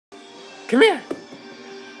Come here.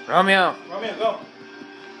 Romeo. Romeo, go.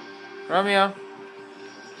 Romeo.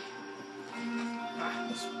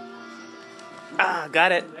 Ah,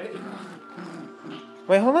 got it.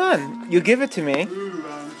 Wait, hold on. You give it to me.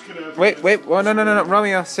 Wait. Oh, no.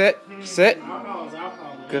 Romeo, sit. Sit.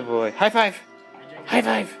 Good boy. High five. High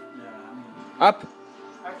five. Up.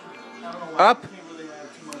 Up.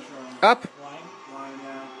 Up.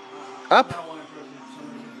 Up.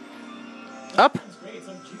 Up.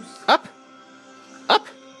 Up. Up.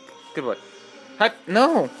 Good boy. High.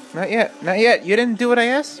 No, not yet. Not yet. You didn't do what I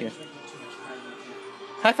asked you.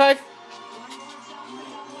 High five.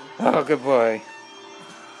 Oh, good boy.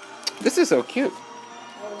 This is so cute.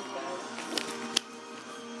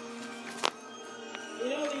 You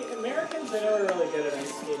know, the Americans are never really good at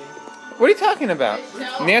ice skating. What are you talking about?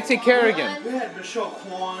 Nancy Kerrigan. We had Michelle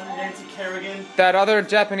Kwan, Nancy Kerrigan. That other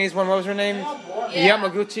Japanese one, what was her name? Yeah.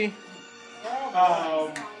 Yamaguchi.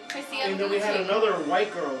 And then we had another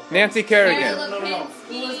white girl. Nancy Kerrigan. No.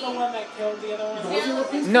 Who was the one that killed the other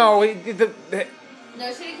one? No, No,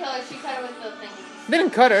 she didn't kill her. She cut her with the thing. they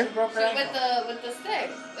didn't cut her. With the stick.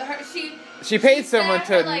 She paid someone stabbed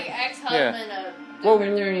her, to. like ex-husband do Well, her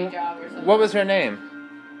dirty job or something. What was her name?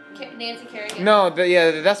 Nancy Kerrigan. No,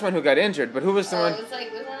 that's the one who got injured. But who was the one? It was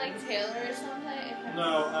wasn't it like Taylor or something?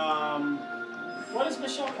 No, what is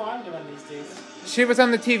Michelle Kwan doing these days? She was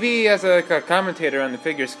on the TV as a commentator on the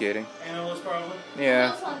figure skating. Analyst, probably.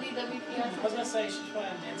 Yeah. She was on DWP. I was gonna say she's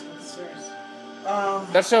playing Dancing with the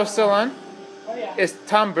Stars. That show's still on? Oh yeah. Is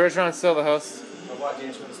Tom Bergeron still the host? Of what,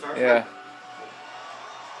 Dancing with the Stars? Yeah.